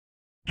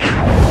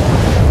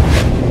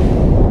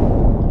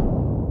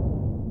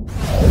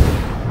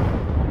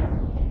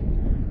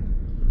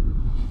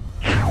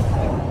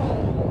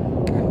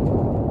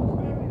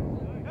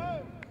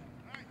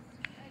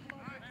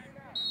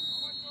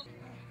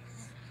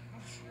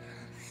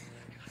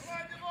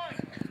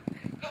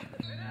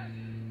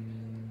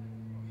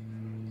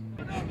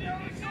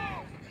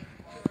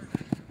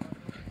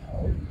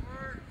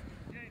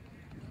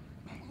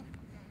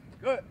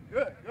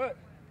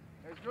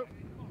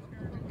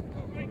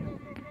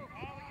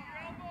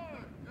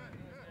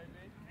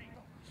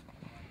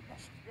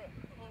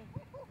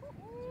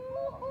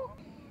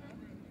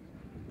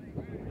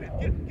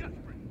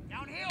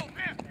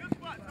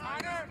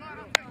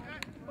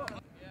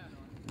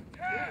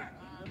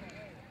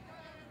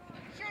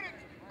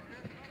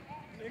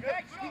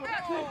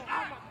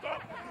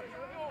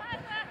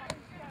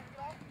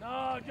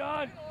No,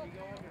 John.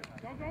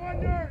 Don't go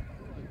under.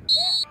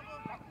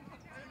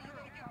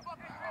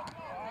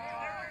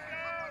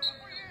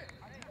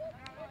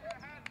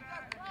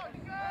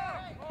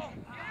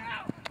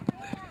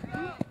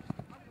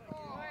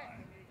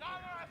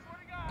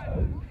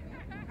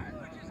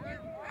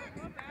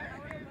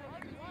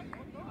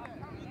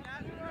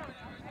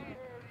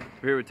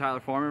 We're here with Tyler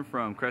Foreman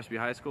from Crespi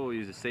High School.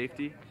 He's a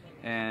safety.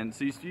 And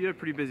so you had a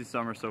pretty busy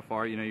summer so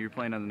far. You know, you're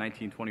playing on the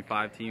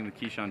 1925 team with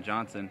Keyshawn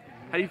Johnson.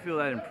 How do you feel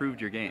that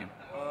improved your game?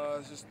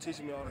 It's just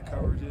teaching me all the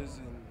coverages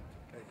and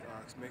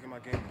it's making my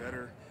game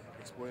better,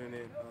 exploiting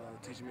it,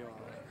 teaching me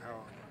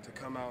how to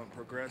come out and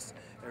progress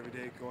every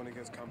day, going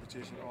against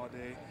competition all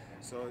day.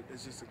 So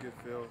it's just a good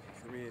feel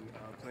for me and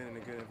playing in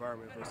a good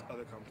environment versus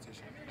other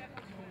competition.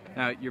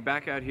 Now, you're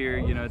back out here.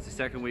 You know, it's the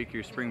second week of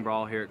your spring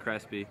ball here at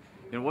Crespi.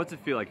 You know, what's it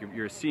feel like?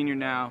 You're a senior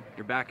now.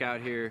 You're back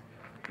out here.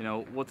 You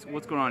know, what's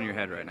going on in your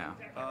head right now?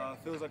 It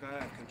feels like I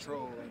have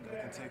control. Like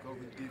I can take over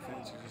the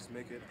defense and just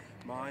make it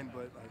mine,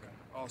 but like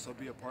also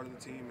be a part of the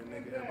team and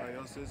make it everybody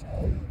else's.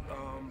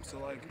 So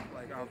like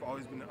I've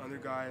always been the under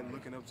guy and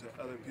looking up to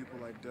other people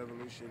like Devin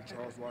Lucien,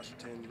 Charles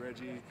Washington,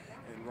 Reggie,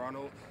 and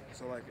Ronald.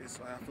 So like I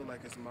feel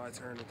like it's my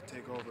turn to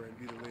take over and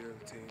be the leader of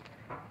the team.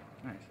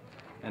 Nice.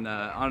 And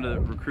onto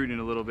the recruiting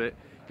a little bit.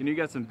 You know, you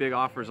got some big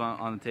offers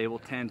on the table,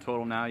 10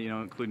 total now, you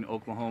know, including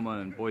Oklahoma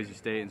and Boise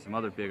State and some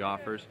other big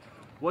offers.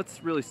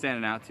 What's really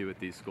standing out to you with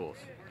these schools?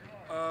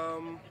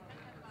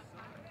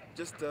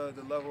 Just the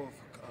level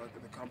of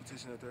the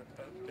competition at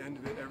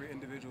every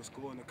individual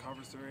school in the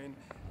conference they're in.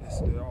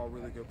 They're all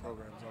really good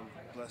programs. I'm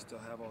blessed to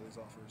have all these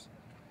offers.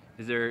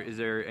 Is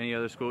there any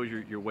other schools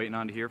you're waiting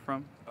on to hear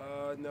from?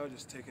 No,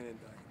 just taking it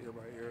ear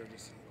by ear,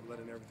 just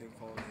letting everything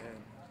fall in hand.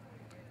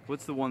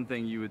 What's the one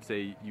thing you would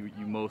say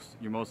you're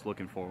most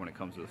looking for when it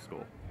comes to a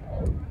school?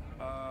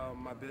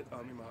 My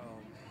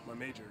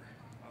major.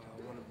 I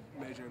want to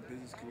major in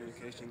business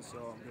communications, so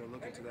I'm going to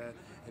look into that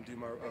and do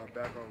my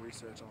background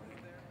research on it.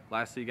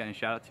 Lastly, you got any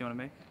shout-outs you want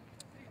to make?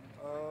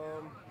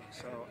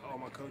 So all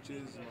my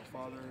coaches, and my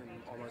father,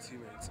 and all my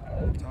teammates.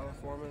 Tyler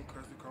Foreman,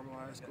 Crespi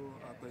Carmelite High School.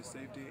 I play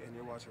safety, and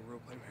you're watching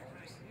Real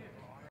Playmakers.